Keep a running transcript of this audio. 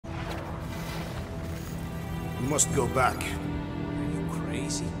We must go back. Are you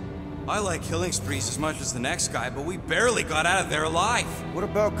crazy? I like killing sprees as much as the next guy, but we barely got out of there alive. What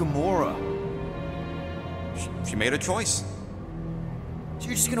about Gamora? She made a choice. So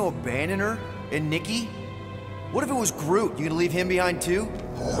you're just gonna abandon her? And Nikki? What if it was Groot? You gonna leave him behind too?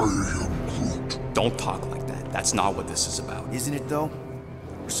 I am Groot. Don't talk like that. That's not what this is about. Isn't it though?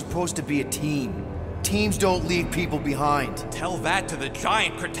 We're supposed to be a team. Teams don't leave people behind. Tell that to the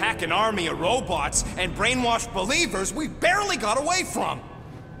giant Kratakan army of robots and brainwashed believers we barely got away from!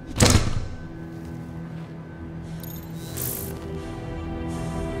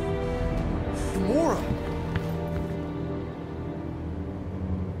 Gamora!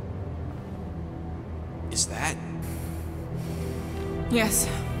 Is that? Yes.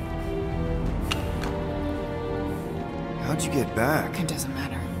 How'd you get back? It doesn't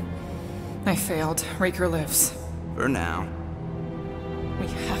matter. I failed. Raker lives. For now. We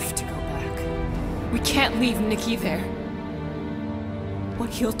have to go back. We can't leave Nikki there. What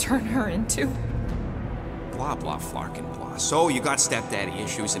he'll turn her into. Blah blah flarkin blah. So you got stepdaddy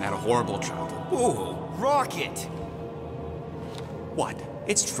issues and had a horrible childhood. Ooh. Rocket! What?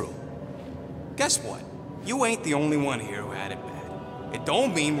 It's true. Guess what? You ain't the only one here who had it bad. It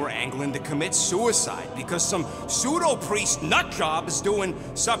don't mean we're angling to commit suicide because some pseudo-priest nutjob is doing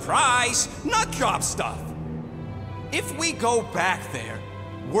surprise nutjob stuff. If we go back there,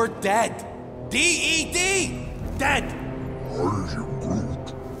 we're dead. D-E-D! Dead! I am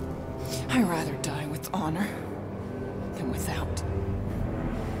Groot. I'd rather die with honor than without.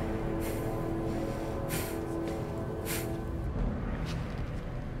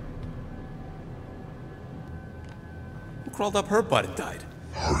 Who crawled up her butt and died?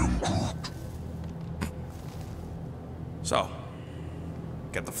 I am Groot. So,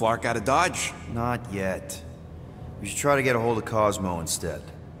 get the Flark out of Dodge? Not yet. We should try to get a hold of Cosmo instead.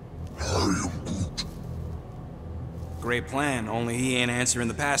 I am Groot. Great plan, only he ain't answering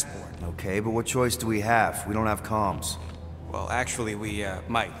the passport. Okay, but what choice do we have? We don't have comms. Well, actually, we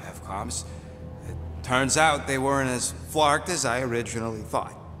might have comms. It turns out they weren't as flarked as I originally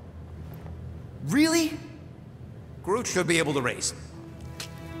thought. Really? Groot should be able to raise him.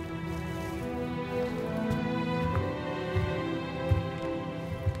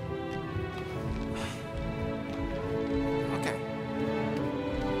 Okay.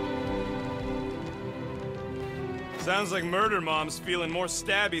 Sounds like Murder Mom's feeling more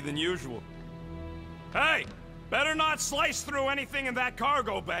stabby than usual. Hey! Better not slice through anything in that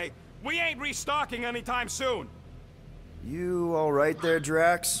cargo bay. We ain't restocking anytime soon. You alright there,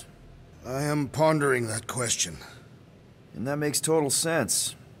 Drax? I am pondering that question. And that makes total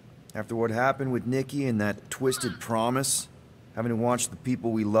sense. After what happened with Nikki and that twisted promise, having to watch the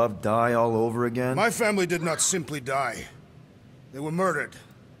people we love die all over again. My family did not simply die. They were murdered.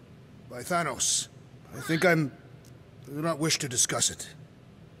 By Thanos. I do not wish to discuss it.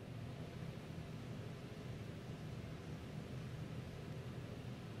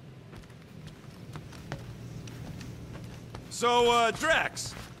 So,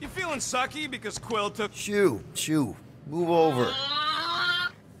 Drax, you feeling sucky because Quill took— Shoo, move over.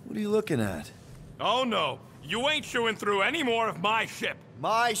 What are you looking at? Oh no, you ain't chewing through any more of my ship.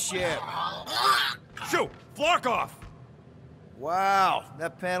 My ship! Shoo, Flark off! Wow,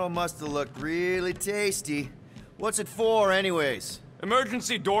 that panel must have looked really tasty. What's it for, anyways?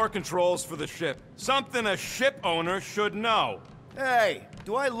 Emergency door controls for the ship. Something a ship owner should know. Hey,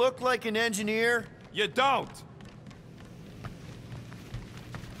 do I look like an engineer? You don't.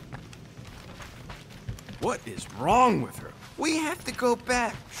 What is wrong with her? We have to go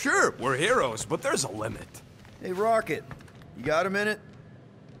back. Sure, we're heroes, but there's a limit. Hey, Rocket, you got a minute?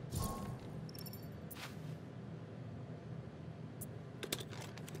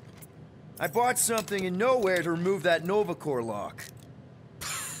 I bought something in Nowhere to remove that Nova Core lock.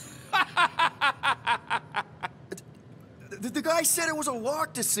 The guy said it was a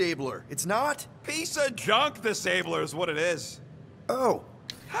lock disabler. It's not? Piece of junk disabler is what it is. Oh.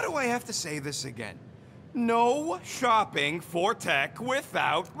 How do I have to say this again? No shopping for tech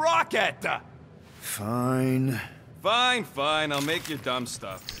without Rocket! Fine. Fine, I'll make you dumb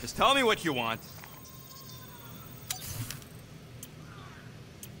stuff. Just tell me what you want.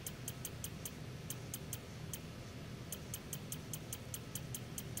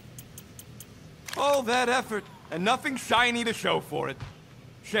 All that effort, and nothing shiny to show for it.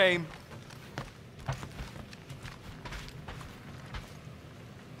 Shame.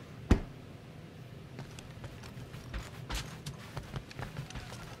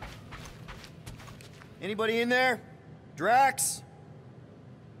 Anybody in there? Drax?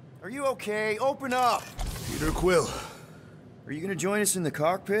 Are you okay? Open up! Peter Quill. Are you gonna join us in the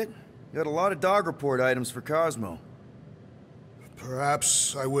cockpit? You got a lot of dog report items for Cosmo.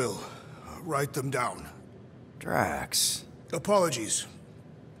 Perhaps I will. Write them down. Drax. Apologies.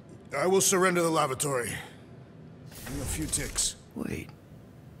 I will surrender the lavatory. In a few ticks. Wait.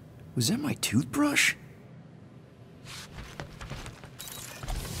 Was that my toothbrush?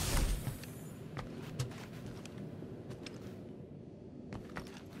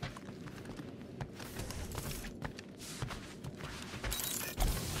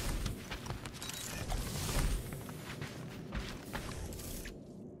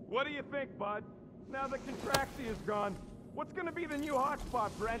 What do you think, bud? Now that Contraxi is gone, what's gonna be the new hotspot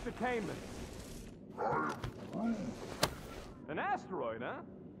for entertainment? An asteroid,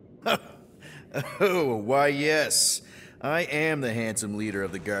 huh? Oh, why yes. I am the handsome leader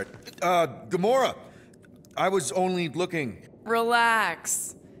of the guard. Gamora! I was only looking...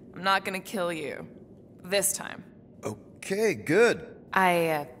 Relax. I'm not gonna kill you. This time. Okay, good.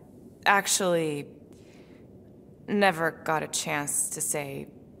 I, actually... never got a chance to say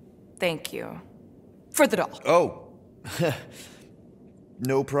thank you. For the doll. Oh.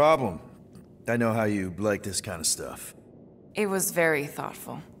 No problem. I know how you like this kind of stuff. It was very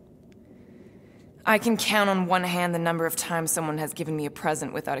thoughtful. I can count on one hand the number of times someone has given me a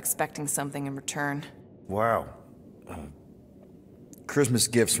present without expecting something in return. Wow. Christmas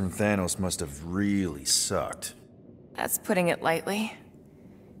gifts from Thanos must have really sucked. That's putting it lightly.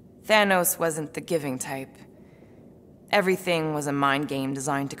 Thanos wasn't the giving type. Everything was a mind game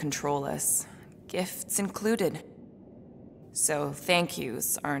designed to control us, gifts included. So thank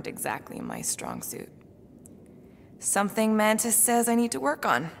yous aren't exactly my strong suit. Something Mantis says I need to work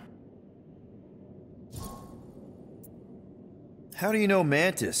on. How do you know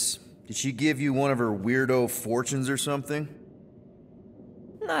Mantis? Did she give you one of her weirdo fortunes or something?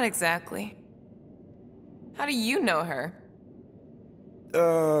 Not exactly. How do you know her?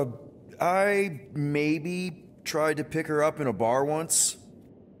 I maybe tried to pick her up in a bar once.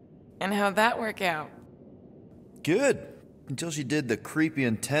 And how'd that work out? Good. Until she did the creepy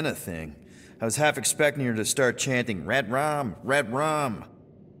antenna thing. I was half expecting her to start chanting, Red Rum, Red Rum.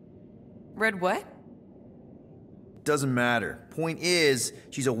 Red what? Doesn't matter. Point is,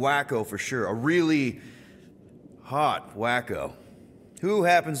 she's a wacko for sure. A really hot wacko. Who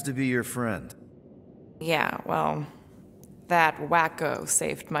happens to be your friend? Yeah, well, that wacko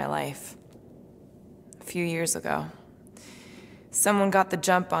saved my life. A few years ago. Someone got the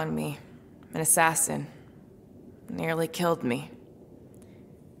jump on me. An assassin. Nearly killed me.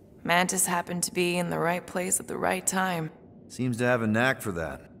 Mantis happened to be in the right place at the right time. Seems to have a knack for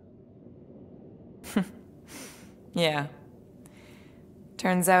that. Yeah.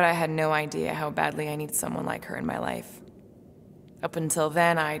 Turns out I had no idea how badly I need someone like her in my life. Up until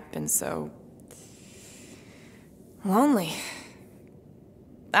then, I'd been so... lonely.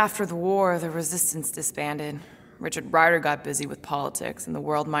 After the war, the Resistance disbanded. Richard Rider got busy with politics, and the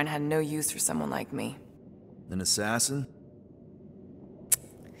world mind had no use for someone like me. An assassin?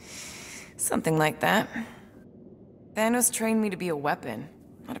 Something like that. Thanos trained me to be a weapon,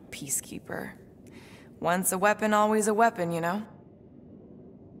 not a peacekeeper. Once a weapon, always a weapon, you know?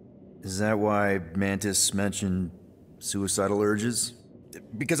 Is that why Mantis mentioned suicidal urges?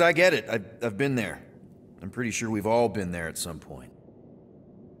 Because I get it. I've been there. I'm pretty sure we've all been there at some point.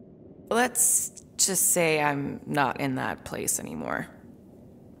 Let's just say I'm not in that place anymore.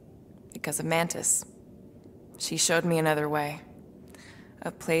 Because of Mantis. She showed me another way.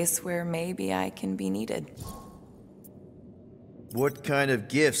 A place where maybe I can be needed. What kind of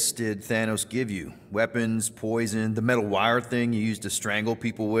gifts did Thanos give you? Weapons, poison, the metal wire thing you used to strangle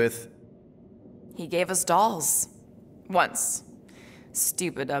people with? He gave us dolls. Once.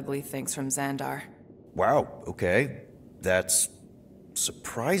 Stupid, ugly things from Xandar. Wow, okay. That's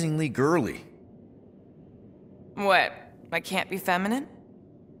surprisingly girly. What? I can't be feminine?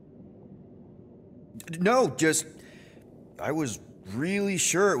 No, just... I was really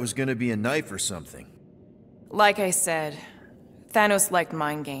sure it was gonna be a knife or something. Like I said, Thanos liked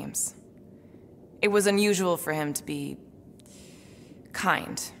mind games. It was unusual for him to be...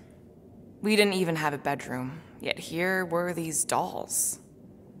 kind. We didn't even have a bedroom, yet here were these dolls.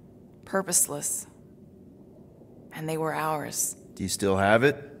 Purposeless. And they were ours. Do you still have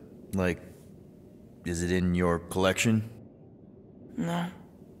it? Like, is it in your collection? No.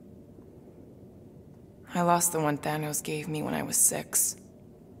 I lost the one Thanos gave me when I was 6.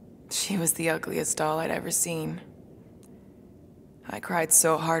 She was the ugliest doll I'd ever seen. I cried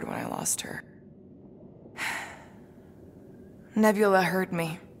so hard when I lost her. Nebula hurt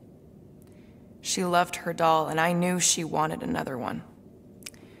me. She loved her doll, and I knew she wanted another one.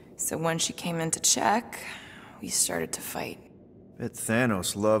 So when she came in to check, we started to fight. Bet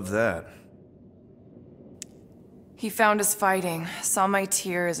Thanos loved that. He found us fighting, saw my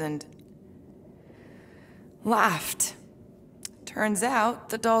tears, and laughed. Turns out,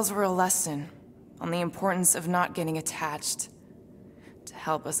 the dolls were a lesson on the importance of not getting attached. To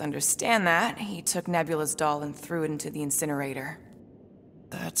help us understand that, he took Nebula's doll and threw it into the incinerator.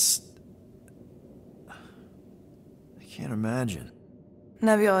 That's... I can't imagine.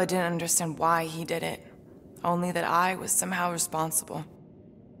 Nebula didn't understand why he did it, only that I was somehow responsible.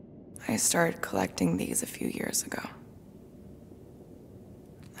 I started collecting these a few years ago.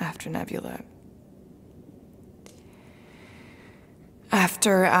 After Nebula.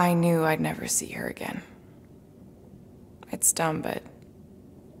 After I knew I'd never see her again. It's dumb, but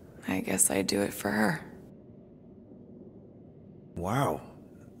I guess I'd do it for her. Wow.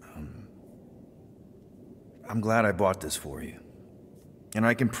 I'm glad I bought this for you. And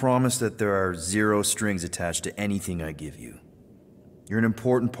I can promise that there are zero strings attached to anything I give you. You're an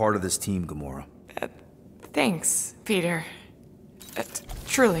important part of this team, Gamora. Thanks, Peter.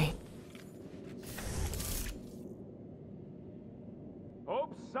 Truly.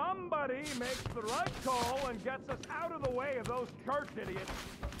 Hope somebody makes the right call and gets us out of the way of those church idiots.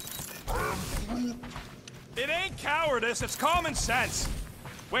 It ain't cowardice, it's common sense.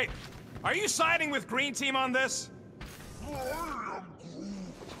 Wait, are you siding with Green Team on this?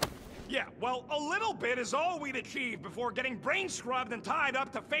 Yeah, well, a little bit is all we'd achieve before getting brain scrubbed and tied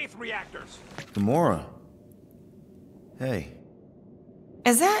up to faith reactors. Gamora. Hey.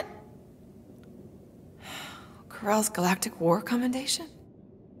 Is that... Corell's Galactic War Commendation?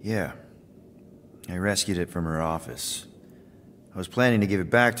 Yeah. I rescued it from her office. I was planning to give it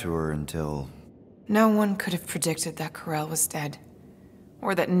back to her until... No one could have predicted that Corell was dead.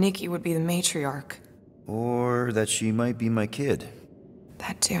 Or that Nikki would be the matriarch. Or that she might be my kid.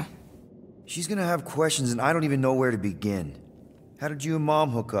 That too. She's gonna have questions and I don't even know where to begin. How did you and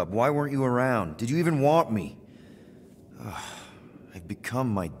Mom hook up? Why weren't you around? Did you even want me? I've become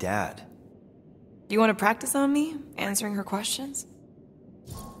my dad. Do you want to practice on me, answering her questions?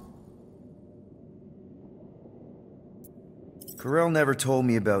 Corell never told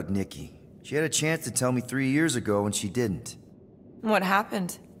me about Nikki. She had a chance to tell me 3 years ago and she didn't. What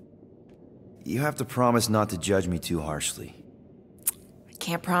happened? You have to promise not to judge me too harshly. I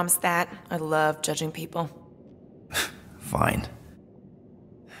can't promise that. I love judging people. Fine.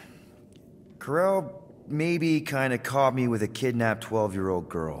 Corell maybe kinda caught me with a kidnapped 12-year-old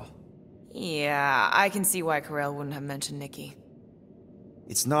girl. Yeah, I can see why Corell wouldn't have mentioned Nikki.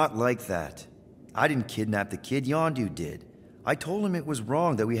 It's not like that. I didn't kidnap the kid, Yondu did. I told him it was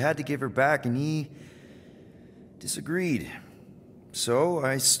wrong, that we had to give her back, and he... disagreed. So,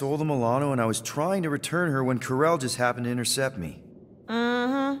 I stole the Milano and I was trying to return her when Corell just happened to intercept me.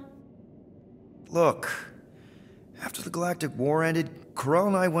 Mm-hmm. Look, after the Galactic War ended, Corell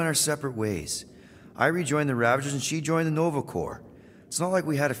and I went our separate ways. I rejoined the Ravagers and she joined the Nova Corps. It's not like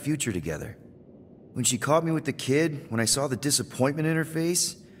we had a future together. When she caught me with the kid, when I saw the disappointment in her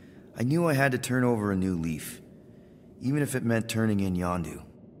face, I knew I had to turn over a new leaf. Even if it meant turning in Yondu.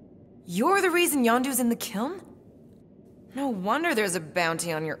 You're the reason Yondu's in the kiln? No wonder there's a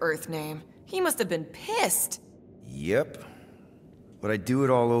bounty on your Earth name. He must have been pissed. Yep. But I'd do it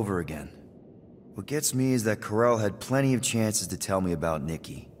all over again. What gets me is that Corell had plenty of chances to tell me about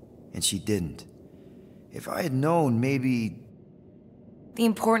Nikki, and she didn't. If I had known, maybe... The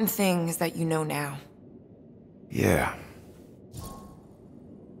important thing is that you know now. Yeah.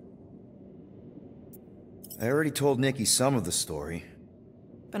 I already told Nikki some of the story.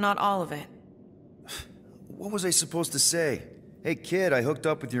 But not all of it. What was I supposed to say? Hey kid, I hooked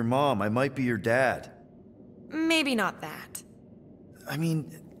up with your mom. I might be your dad. Maybe not that. I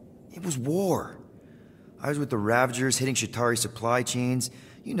mean, it was war. I was with the Ravagers hitting Chitauri supply chains.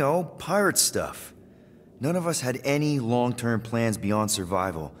 You know, pirate stuff. None of us had any long-term plans beyond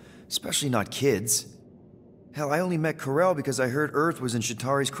survival, especially not kids. Hell, I only met Corell because I heard Earth was in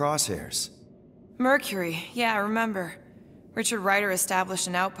Chitauri's crosshairs. Mercury, yeah, I remember. Richard Ryder established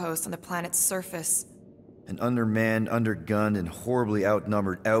an outpost on the planet's surface. An undermanned, undergunned, and horribly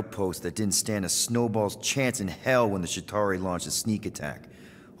outnumbered outpost that didn't stand a snowball's chance in hell when the Chitauri launched a sneak attack.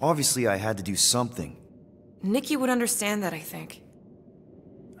 Obviously, I had to do something. Nikki would understand that, I think.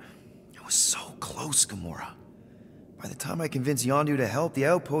 I was so close, Gamora. By the time I convinced Yondu to help, the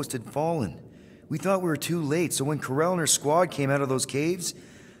outpost had fallen. We thought we were too late, so when Corell and her squad came out of those caves,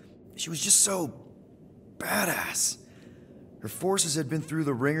 she was just so... badass. Her forces had been through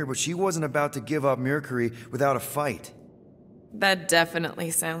the ringer, but she wasn't about to give up Mercury without a fight. That definitely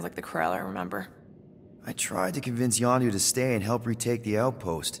sounds like the Corell I remember. I tried to convince Yondu to stay and help retake the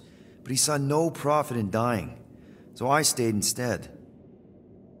outpost, but he saw no profit in dying. so I stayed instead.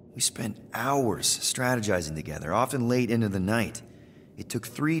 We spent hours strategizing together, often late into the night. It took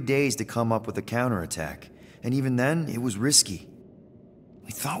 3 days to come up with a counterattack, and even then, it was risky.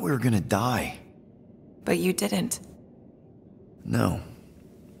 We thought we were gonna die. But you didn't. No,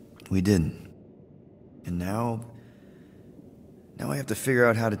 we didn't. And now I have to figure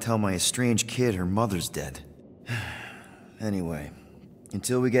out how to tell my estranged kid her mother's dead. Anyway,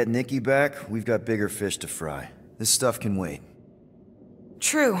 until we get Nikki back, we've got bigger fish to fry. This stuff can wait.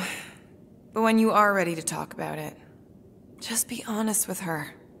 True. But when you are ready to talk about it, just be honest with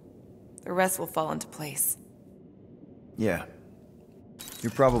her. The rest will fall into place. Yeah,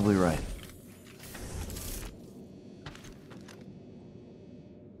 you're probably right.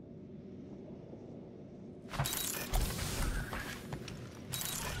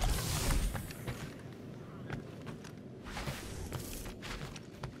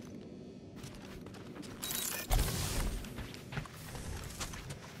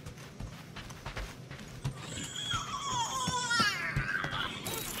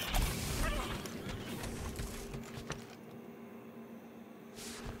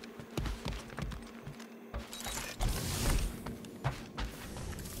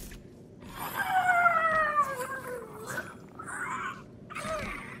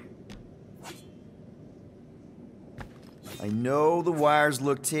 I know the wires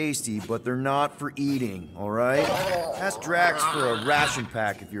look tasty, but they're not for eating, all right? Ask Drax for a ration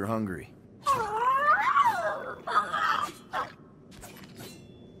pack if you're hungry.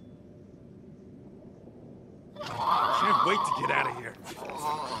 Can't wait to get out of here.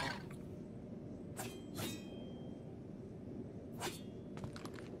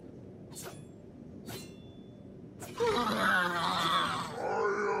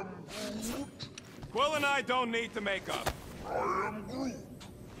 Quill and I don't need to make up.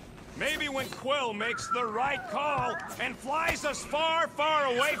 Maybe when Quill makes the right call and flies us far, far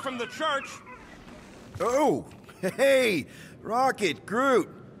away from the church. Oh, hey, Rocket, Groot.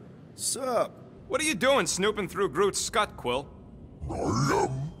 Sup? What are you doing snooping through Groot's scut, Quill?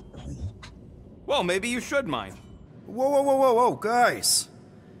 Well, maybe you should mind. Whoa, guys.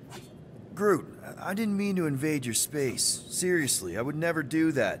 Groot, I didn't mean to invade your space. Seriously, I would never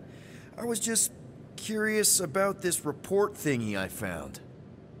do that. I was just curious about this report thingy I found.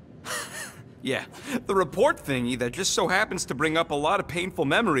 Yeah, the report thingy that just so happens to bring up a lot of painful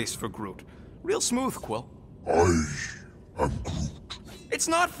memories for Groot. Real smooth, Quill. I am Groot. It's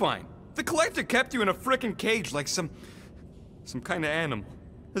not fine. The Collector kept you in a frickin' cage like some kind of animal.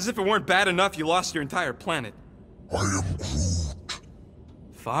 As if it weren't bad enough you lost your entire planet. I am Groot.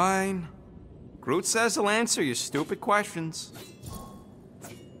 Fine. Groot says he'll answer your stupid questions.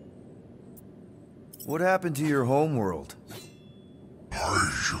 What happened to your homeworld? I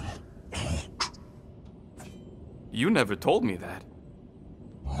am Groot. You never told me that.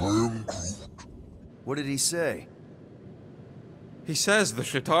 I am Groot. What did he say? He says the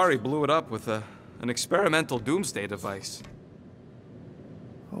Shatari blew it up with an experimental doomsday device.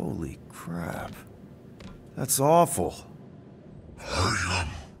 Holy crap. That's awful. I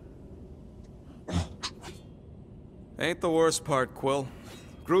am Ain't the worst part, Quill.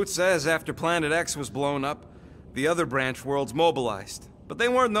 Groot says after Planet X was blown up, the other branch worlds mobilized. But they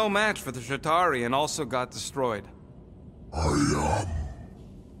weren't no match for the Shatari and also got destroyed. I am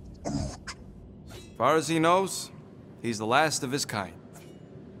Groot. As far as he knows, he's the last of his kind.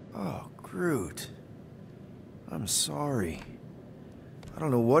 Oh, Groot. I'm sorry. I don't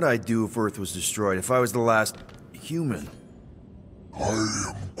know what I'd do if Earth was destroyed, if I was the last human. I am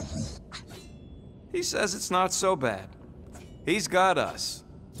Groot. He says it's not so bad. He's got us.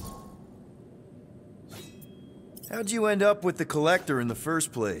 How'd you end up with the Collector in the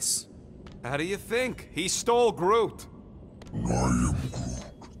first place? How do you think? He stole Groot. I am Groot.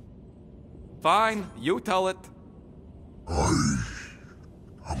 Fine, you tell it. I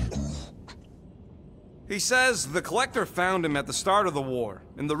am Groot. He says the Collector found him at the start of the war,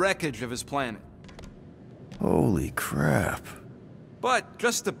 in the wreckage of his planet. Holy crap. But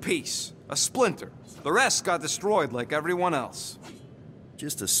just a piece, a splinter. The rest got destroyed like everyone else.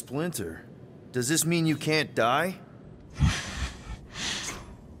 Just a splinter? Does this mean you can't die?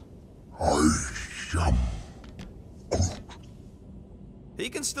 I am Groot. He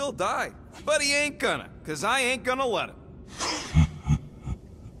can still die, but he ain't gonna, 'cause I ain't gonna let him.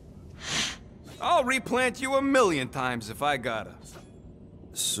 I'll replant you 1,000,000 times if I gotta.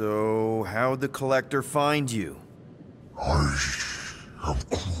 So, how'd the Collector find you? I am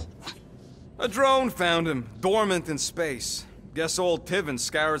Groot. A drone found him, dormant in space. Guess old Tiven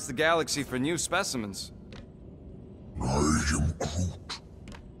scours the galaxy for new specimens. I am Groot.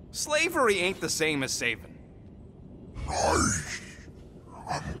 Slavery ain't the same as saving.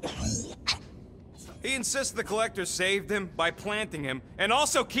 am Groot. He insists the Collector saved him by planting him, and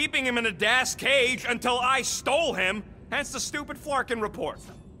also keeping him in a das cage until I stole him, hence the stupid Flarkin report.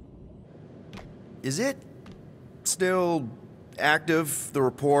 Is it still active, the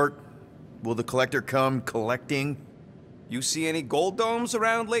report? Will the Collector come collecting? You see any gold domes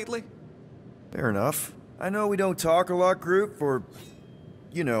around lately? Fair enough. I know we don't talk a lot, Groot, for,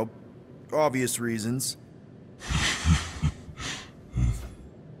 you know, obvious reasons.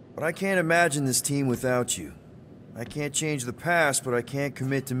 But I can't imagine this team without you. I can't change the past, but I can't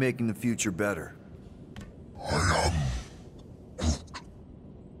commit to making the future better. I am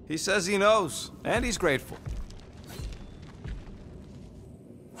He says he knows, and he's grateful.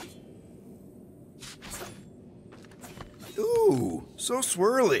 Ooh, so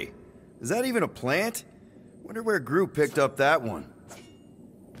swirly. Is that even a plant? Wonder where Groot picked up that one.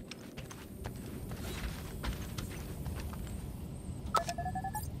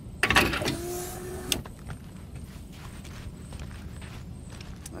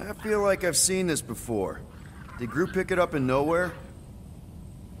 I feel like I've seen this before. Did Groot pick it up in nowhere?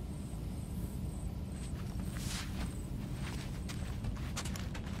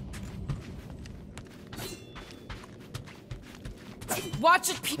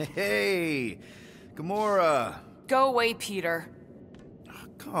 Watch it, Peter. Hey, Gamora. Go away, Peter.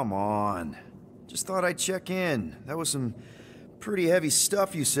 Come on. Just thought I'd check in. That was some pretty heavy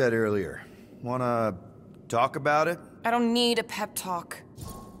stuff you said earlier. Wanna talk about it? I don't need a pep talk.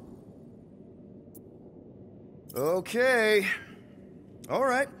 Okay. All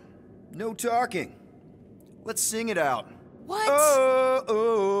right. No talking. Let's sing it out. What? Oh,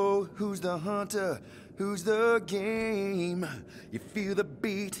 oh, who's the hunter? Who's the game? You feel the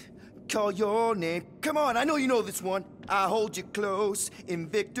beat, call your name. Come on, I know you know this one. I hold you close in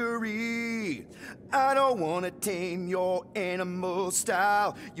victory. I don't wanna tame your animal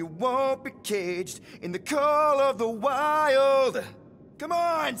style. You won't be caged in the call of the wild. Come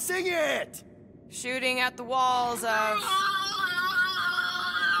on, sing it! Shooting at the walls of...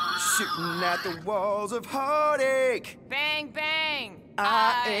 Shooting at the walls of heartache. Bang, bang!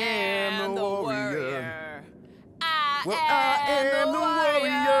 I am the warrior. I am the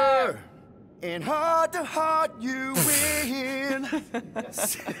warrior. And heart to heart you win.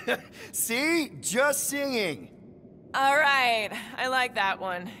 See? Just singing. All right, I like that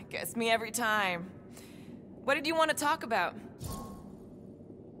one. Gets me every time. What did you want to talk about?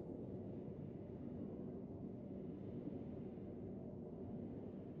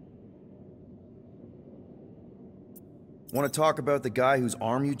 Want to talk about the guy whose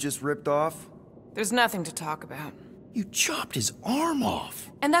arm you just ripped off? There's nothing to talk about. You chopped his arm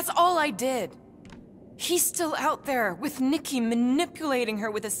off. And that's all I did. He's still out there with Nikki manipulating her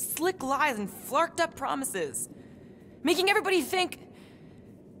with his slick lies and flarked up promises. Making everybody think...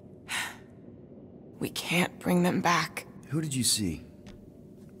 we can't bring them back. Who did you see?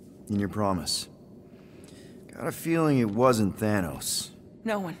 In your promise? Got a feeling it wasn't Thanos.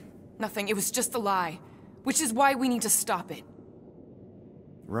 No one. Nothing. It was just a lie. Which is why we need to stop it.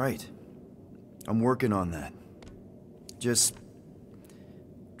 Right. I'm working on that. Just...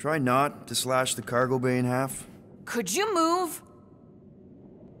 try not to slash the cargo bay in half. Could you move?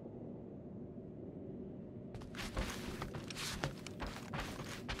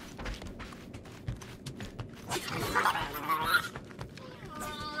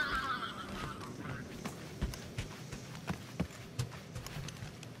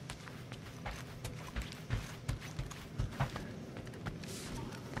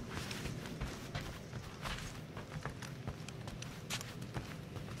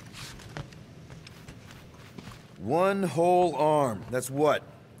 One whole arm. That's what?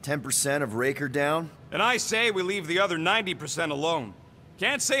 10% of Raker down? And I say we leave the other 90% alone.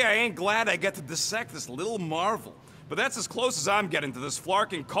 Can't say I ain't glad I get to dissect this little marvel, but that's as close as I'm getting to this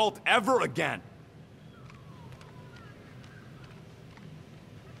Flarkin cult ever again.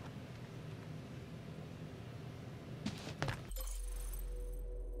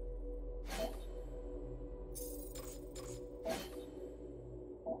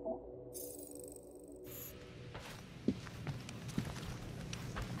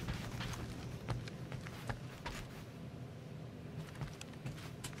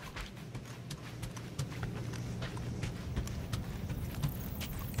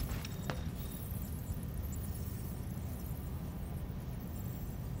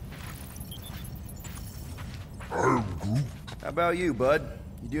 How about you, bud?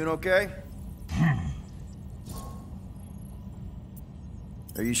 You doing okay?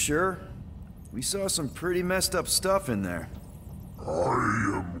 Are you sure? We saw some pretty messed up stuff in there. I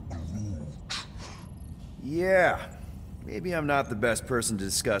am Groot. Yeah, Maybe I'm not the best person to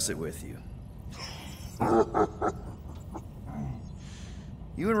discuss it with you.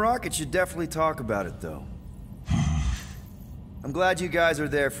 You and Rocket should definitely talk about it, though. I'm glad you guys are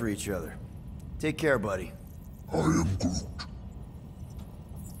there for each other. Take care, buddy. I am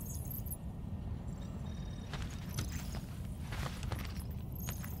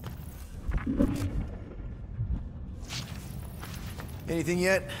Groot. Anything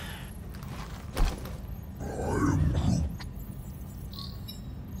yet? I am Groot.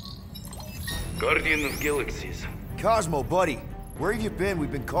 Guardian of Galaxies. Cosmo, buddy. Where have you been?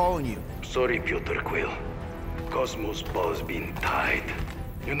 We've been calling you. Sorry, Piotr Quill. Cosmos ball's been tied.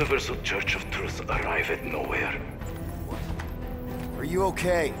 Universal Church of Truth arrive at nowhere. Are you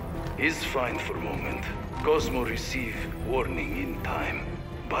okay? He's fine for a moment. Cosmo receive warning in time.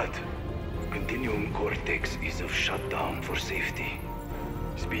 But Continuum Cortex is of shutdown for safety.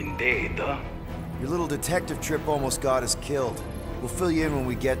 It's been dead, huh? Your little detective trip almost got us killed. We'll fill you in when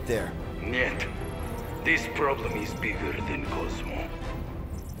we get there. Niet. This problem is bigger than Cosmo.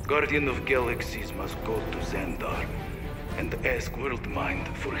 Guardian of Galaxies must go to Xandar and ask Worldmind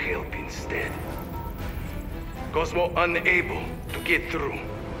for help instead. Cosmo unable to get through.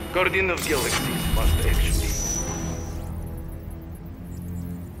 Guardian of Galaxies must actually...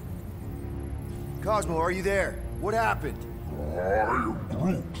 Cosmo, are you there? What happened? I am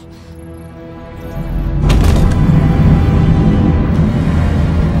Groot.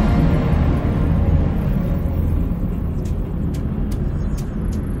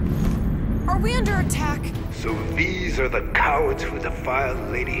 Are we under attack? So these are the cowards who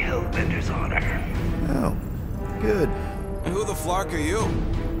defiled Lady Hellbender's honor. Oh, good. And who the flark are you?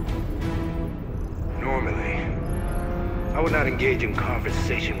 Normally, I would not engage in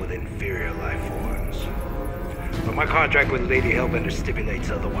conversation with inferior life forms. But my contract with Lady Hellbender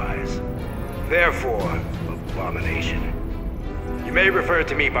stipulates otherwise. Therefore, abomination. You may refer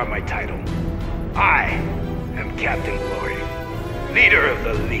to me by my title. I am Captain Glory, leader of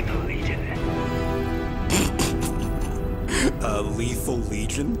the Lethal Legion. Lethal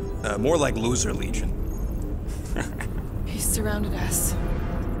Legion? More like Loser Legion. He surrounded us.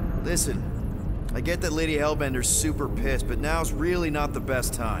 Listen, I get that Lady Hellbender's super pissed, but now's really not the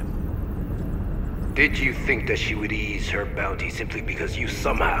best time. Did you think that she would ease her bounty simply because you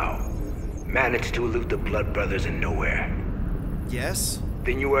somehow managed to elude the Blood Brothers in nowhere? Yes?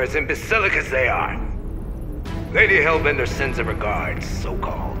 Then you are as imbecilic as they are. Lady Hellbender sends her regards,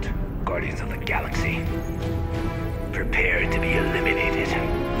 so-called Guardians of the Galaxy. Prepare to be eliminated.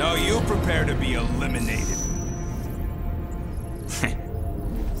 No, you prepare to be eliminated.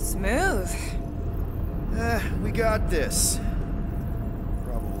 Smooth. We got this.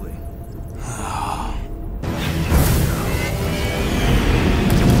 Probably.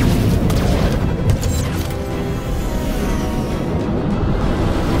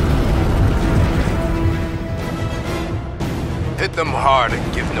 Hit them hard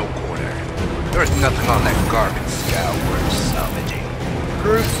and give no quarter. There's nothing on that garbage scow worth salvaging.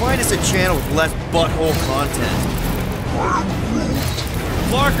 Groot, find us a channel with less butthole content.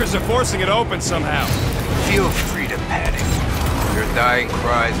 Flarkers are forcing it open somehow. Feel free to panic. Your dying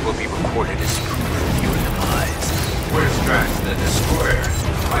cries will be recorded as proof of your demise. Where's Drax the Destroyer?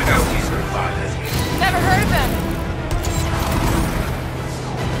 I know he's revived. Never heard of him.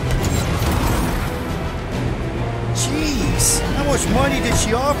 Jeez, how much money did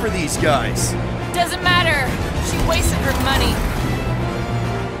she offer these guys? Doesn't matter. She wasted her money.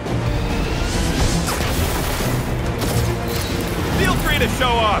 Feel free to show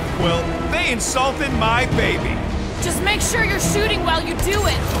off, Quill. They insulted my baby. Just make sure you're shooting while you do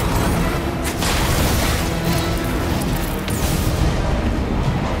it.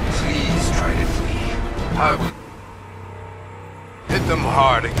 Please try to flee. I will... Hit them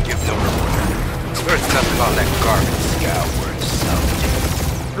hard and give no reward. There's nothing on that garbage scow worth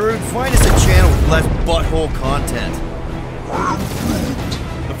salvaging. Groot, find us a channel with less butthole content.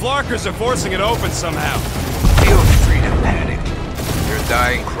 The Flarkers are forcing it open somehow. Feel free to panic. Your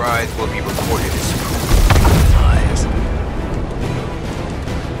dying cries will be recorded as proof of your demise.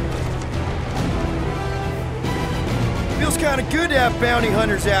 Feels kinda good to have bounty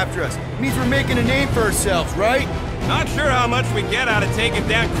hunters after us. Means we're making a name for ourselves, right? Not sure how much we get out of taking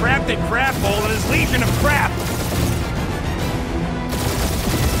down Crafted Craphole and his Legion of Crap.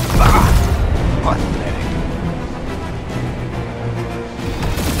 Pathetic.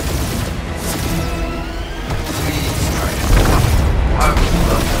 Please try to... I would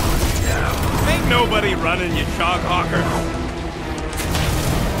love to hunt you down. Ain't nobody running, you chog hawker.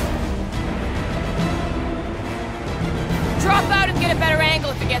 Drop out and get a better angle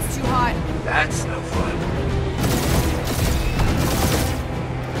if it gets too hot. That's no fun.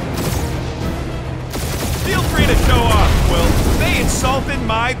 to show off, Quill. They insulted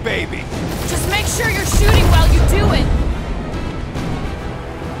my baby. Just make sure you're shooting while you do it.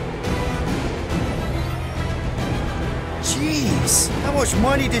 Jeez, how much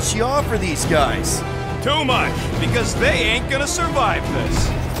money did she offer these guys? Too much, because they ain't gonna survive this.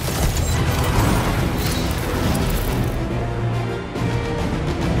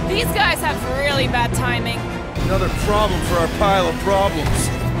 These guys have really bad timing. Another problem for our pile of problems.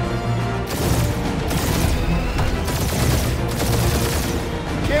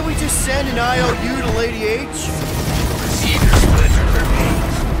 Can't we just send an IOU to Lady H? Receiver splinter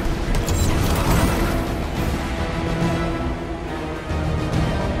remains.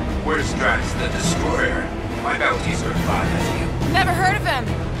 Where's Stratus the Destroyer? My bounties are fine with you. Never heard of him.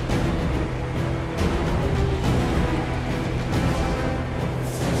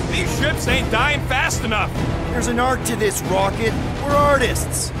 These ships ain't dying fast enough. There's an art to this, Rocket. We're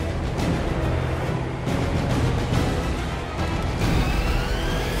artists.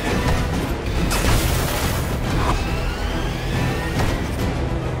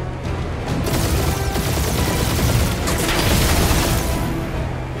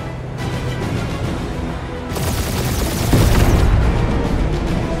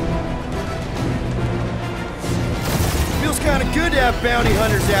 Kind of good to have bounty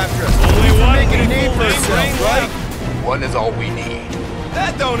hunters after us. Only one making a name lethal for ourselves, right? left. One is all we need.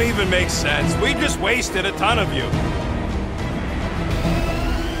 That don't even make sense. We just wasted a ton of you.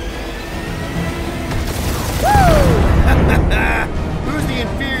 Who's the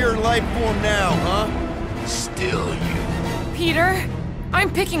inferior life form now, huh? Still you. Peter,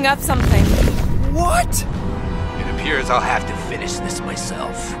 I'm picking up something. What? It appears I'll have to finish this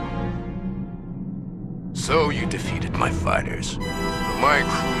myself. So you defeated my fighters, but my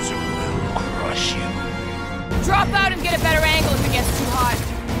cruiser will crush you. Drop out and get a better angle if it gets too hot.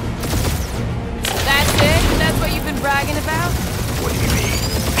 That's it? That's what you've been bragging about? What do you mean?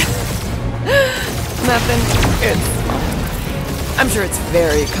 Nothing. I'm sure it's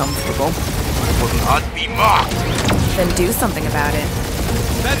very comfortable. I will not be mocked. Then do something about it.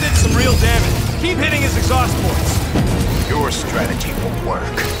 That did some real damage. Keep hitting his exhaust ports. Your strategy will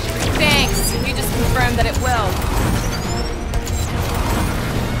work. Thanks. You just confirmed that it will.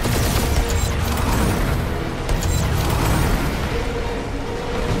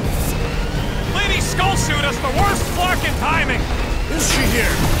 Lady Skullsuit has the worst luck in timing. Is she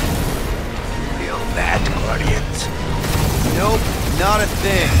here? Feel that, Guardians? Nope, not a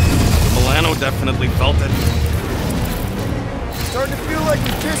thing. Milano definitely felt it. Starting to feel like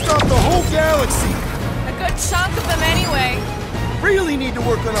we pissed off the whole galaxy. A good chunk of them anyway. Really need to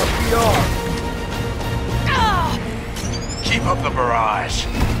work on our PR. Ah! Keep up the barrage.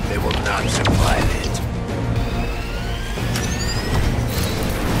 They will not survive it.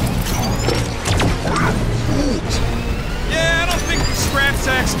 Yeah, I don't think the scrap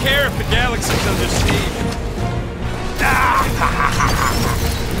sacks care if the galaxy's under siege.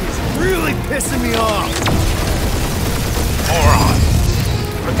 He's really pissing me off. Moron!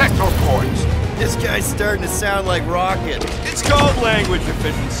 Protect your ports. This guy's starting to sound like Rocket. It's called language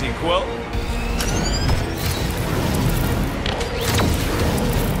efficiency, Quill.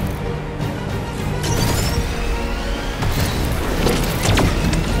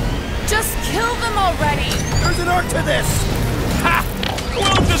 Just kill them already! There's an art to this. Ha!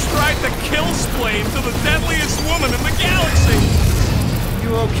 Quill just tried to kill Splane to the deadliest woman in the galaxy!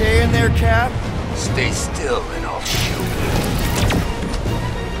 You okay in there, Cap? Stay still and I'll shoot you.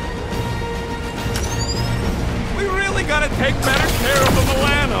 We really gotta take better care of the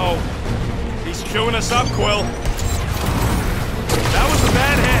Milano. He's chewing us up, Quill. That was a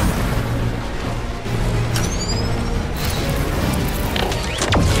bad hit.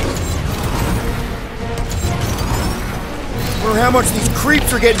 Wonder how much these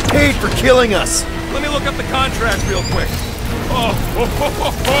creeps are getting paid for killing us. Let me look up the contract real quick. Oh,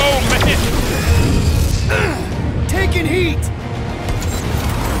 man! Taking heat.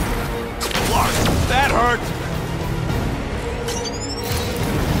 Clark, that hurt.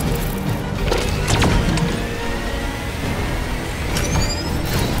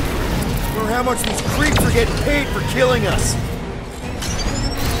 Wonder how much these creeps are getting paid for killing us.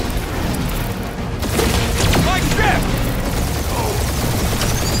 My ship!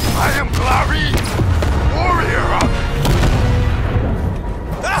 I am Clary, warrior of...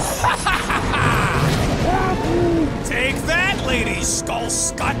 Take that, Lady Skull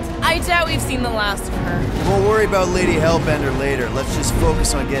Scut! I doubt we've seen the last of her. We'll worry about Lady Hellbender later. Let's just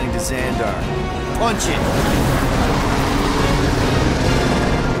focus on getting to Xandar. Punch it!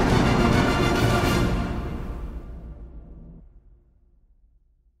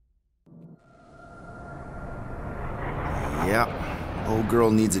 Yeah, old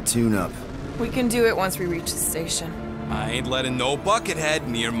girl needs a tune-up. We can do it once we reach the station. I ain't letting no buckethead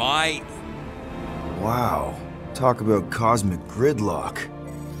near my... Wow, talk about cosmic gridlock.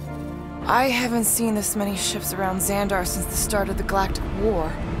 I haven't seen this many ships around Xandar since the start of the Galactic War.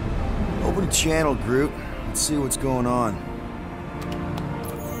 Open a channel, Groot. Let's see what's going on.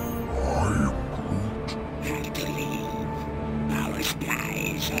 Have to leave. Our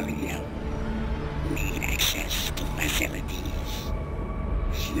skies are low. Need access to facilities.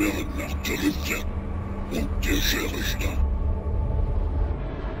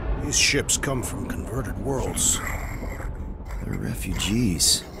 These ships come from converted worlds. They're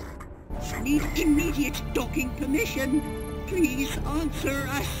refugees. Need immediate docking permission. Please answer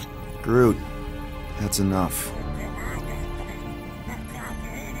us. Groot, that's enough.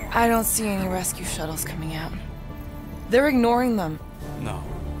 I don't see any rescue shuttles coming out. They're ignoring them. No.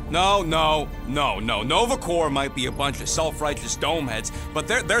 Nova Corps might be a bunch of self-righteous domeheads, but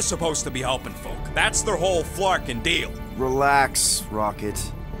they're supposed to be helping folk. That's their whole flarkin' deal. Relax,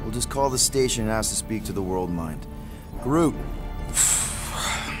 Rocket. We'll just call the station and ask to speak to the World Mind. Groot.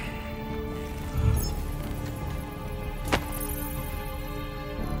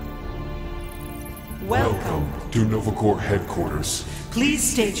 Welcome to Nova Corps headquarters. Please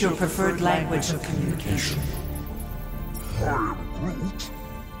state your preferred language of communication.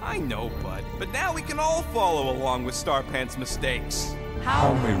 I know, bud, but now we can all follow along with Starpant's mistakes.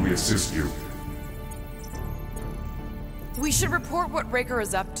 How may we assist you? We should report what Raker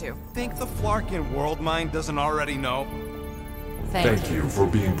is up to. Think the Flarkin World Mind doesn't already know? Thank you for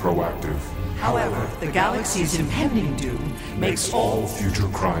being proactive. However, the galaxy's impending doom Makes all future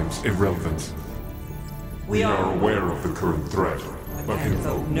crimes irrelevant. We are aware of the current threat, but and can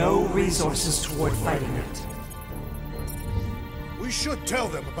devote no resources toward fighting it. We should tell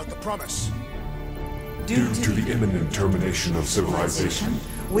them about the promise. due to the imminent termination of civilization,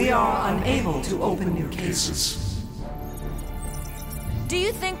 we are unable to open new cases. cases. Do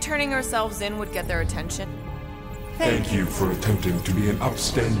you think turning ourselves in would get their attention? Thank you for attempting to be an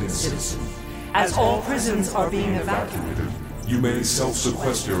upstanding citizen. As all prisons are being evacuated, You may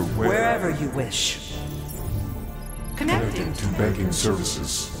self-sequester wherever you wish. Connecting to banking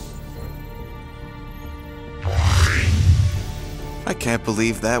services. I can't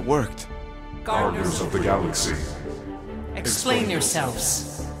believe that worked. Guardians of the Galaxy. Explain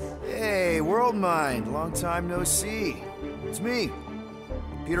yourselves. Hey, World Mind, long time no see. It's me,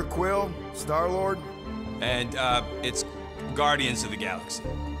 Peter Quill, Star-Lord. And, it's Guardians of the Galaxy.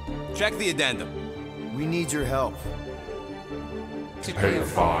 Check the addendum. We need your help. To pay a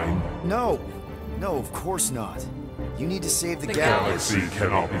fine. No, of course not. You need to save the Galaxy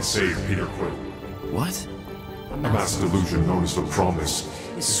cannot be saved, Peter Quill. What? A mass delusion known as the Promise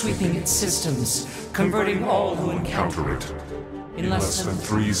Is sweeping its systems, converting all who encounter counter it. in less than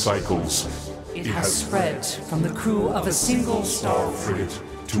 3 cycles, it has spread from the crew of a single star frigate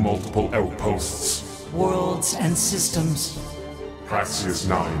to multiple outposts. worlds and systems. Praxius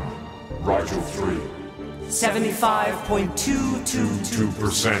 9, Rigel 3. 75.222%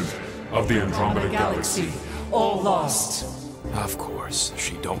 2% of the Andromeda Galaxy. all lost. Of course,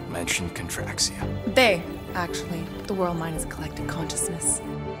 she don't mention Contraxia. They, actually. The World Mind is collective consciousness.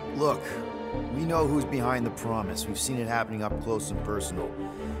 Look, we know who's behind the promise. We've seen it happening up close and personal.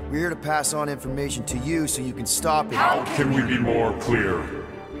 We're here to pass on information to you so you can stop it. How can we be more clear?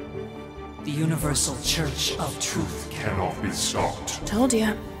 The Universal Church of Truth. Cannot be stopped. Told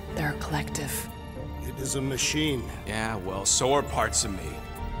ya, they're a collective. It is a machine. Yeah, well, so are parts of me.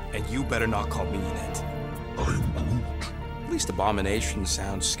 And you better not call me in it. At least Abomination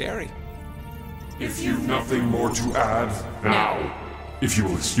sounds scary. If you've nothing more to add, now, if you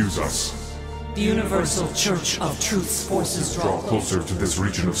will excuse us, The Universal Church of Truth's forces draw draw close. closer to this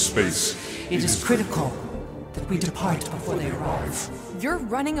region of space. It is critical that we depart before they arrive. You're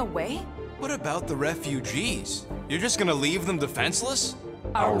running away? What about the refugees? You're just gonna leave them defenseless?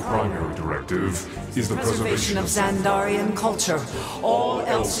 Our primary directive is the Preservation of Xandarian culture. All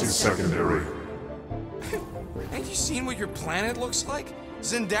else is secondary. Ain't you seen what your planet looks like?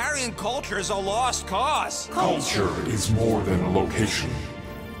 Xandarian culture is a lost cause. Culture is more than a location.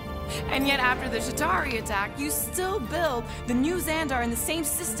 And yet after the Shatari attack, you still build the new Xandar in the same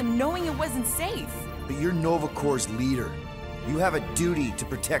system knowing it wasn't safe. But you're Nova Corps' leader. You have a duty to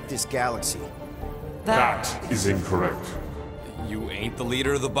protect this galaxy. That is incorrect. You ain't the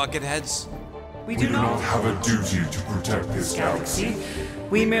leader of the Bucketheads? We We do not have a duty to protect this galaxy. galaxy.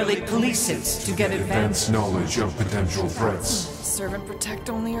 We merely police it to get advanced. Advance knowledge of potential threats. Serve and protect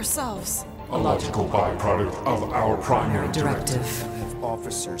only yourselves. A logical byproduct of our primary directive. Directive. Have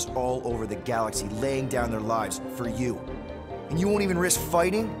officers all over the galaxy laying down their lives for you. And you won't even risk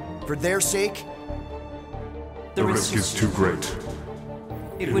fighting? For their sake? The risk is too great.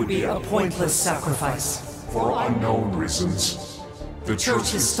 It would be a pointless sacrifice. For unknown reasons. The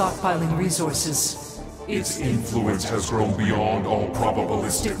Church is stockpiling resources. Its influence has grown beyond all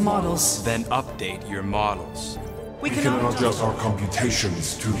probabilistic models. Then update your models. We can adjust our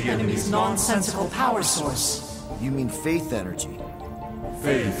computations to the enemy's nonsensical power source. You mean faith energy?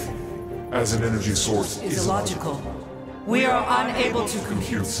 Faith, as an energy source, is illogical. We are unable to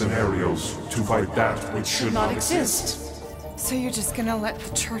compute scenarios to fight that which should not exist. So you're just gonna let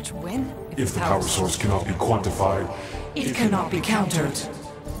the Church win? If the power source cannot be quantified, it cannot be countered.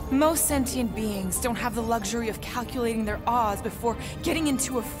 Most sentient beings don't have the luxury of calculating their odds before getting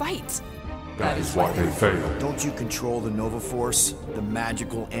into a fight. That is why they fail. Don't you control the Nova Force? The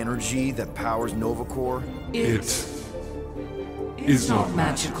magical energy that powers Nova Corps? It is not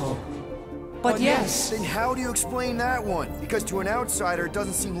magical. But yes. Then how do you explain that one? Because to an outsider, it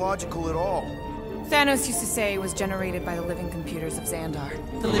doesn't seem logical at all. Thanos used to say it was generated by the living computers of Xandar.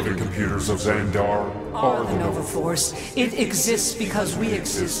 The living computers of Xandar are the Nova Force. It exists because we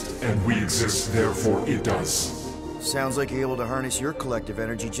exist. And we exist, therefore it does. Sounds like you're able to harness your collective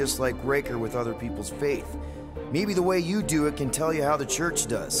energy just like Raker with other people's faith. Maybe the way you do it can tell you how the Church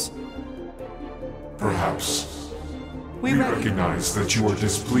does. Perhaps. We recognize that you are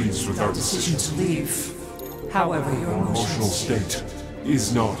displeased with our decision to leave. However, your emotional state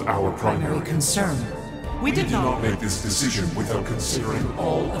is not our primary concern. We did not make this decision without considering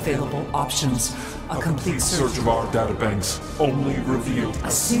all available options. A complete search of our databanks only revealed a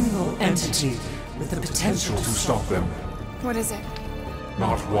single entity with the potential to stop them. What is it?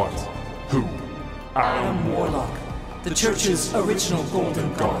 Not what. Who? Adam Warlock, the Church's original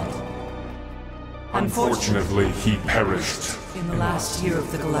Golden God. Unfortunately, he perished in the last year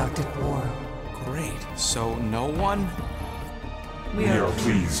of the Galactic War. Great. So no one? We are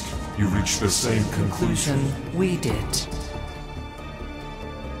pleased you reached the same conclusion we did.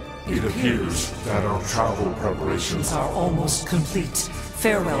 It appears that our travel preparations are almost complete.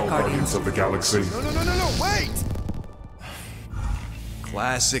 Farewell, Guardians of the Galaxy. No, wait!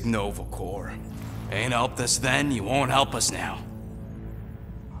 Classic Nova Corps. Ain't helped us then, you won't help us now.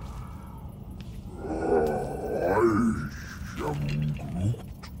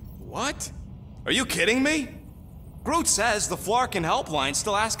 What? Are you kidding me? Groot says the Flarkin helpline's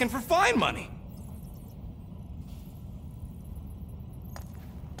still asking for fine money.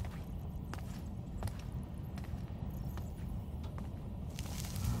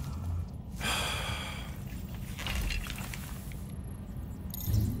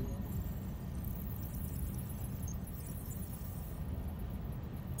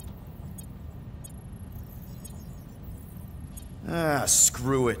 Ah,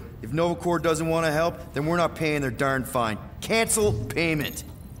 screw it. If Nova Corps doesn't want to help, then we're not paying their darn fine. Cancel payment.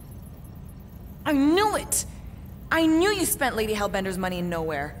 I knew it! I knew you spent Lady Hellbender's money in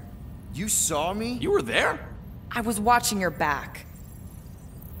nowhere. You saw me? You were there? I was watching your back.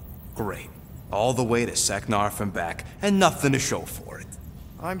 Great. All the way to Seknarf and back, and nothing to show for it.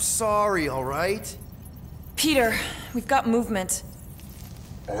 I'm sorry, alright? Peter, we've got movement.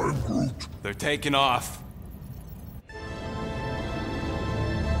 I'm Groot. They're taking off.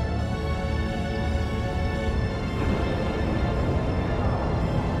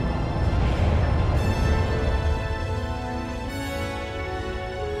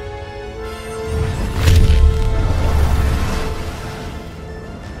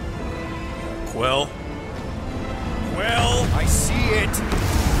 Quill? Quill? I see it!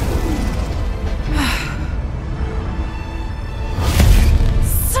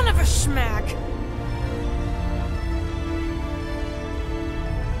 Son of a schmack!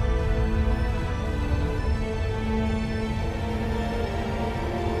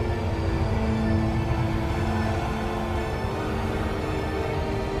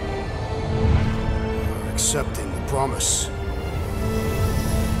 You're accepting the promise.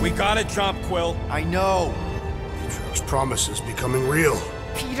 We gotta jump, Quill. I know. Atriox' promise is becoming real.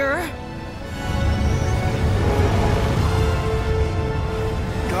 Peter?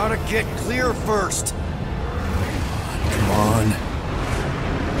 Gotta get clear first. Come on.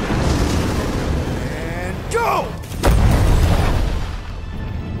 And go!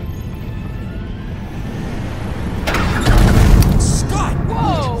 Scott!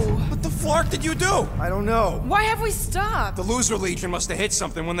 Whoa! What the flark did you do? I don't know. Why have we stopped? The Loser Legion must have hit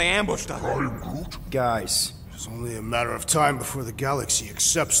something when they ambushed us. Guys, It's only a matter of time before the galaxy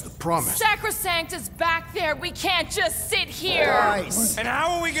accepts the promise. Sacrosanct is back there. We can't just sit here. Guys! And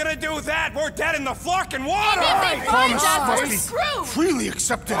how are we gonna do that? We're dead in the fucking water! And if they find Promise us, must we're be screwed. freely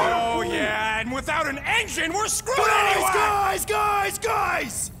accepted. Oh, yeah, and without an engine, we're screwed anyway!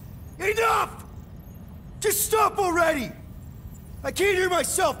 Guys! Enough! Just stop already! I can't hear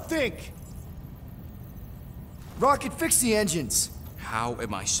myself think! Rocket, fix the engines. How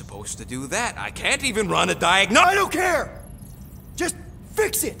am I supposed to do that? I can't even run a diagnostic. I don't care! Just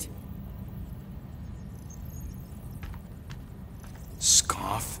fix it!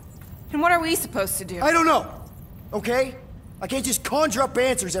 Scoff. And what are we supposed to do? I don't know, okay? I can't just conjure up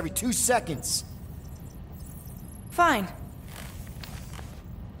answers every 2 seconds. Fine.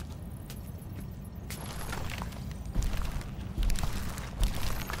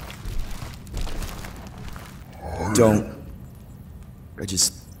 Don't. I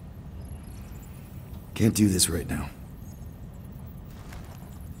just can't do this right now.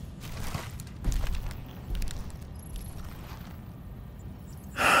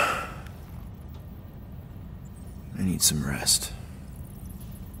 I need some rest.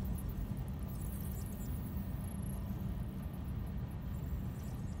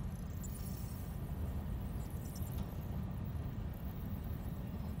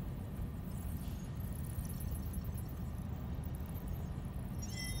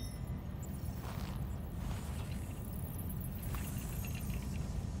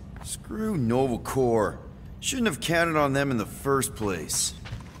 Screw Nova Corps. Shouldn't have counted on them in the first place.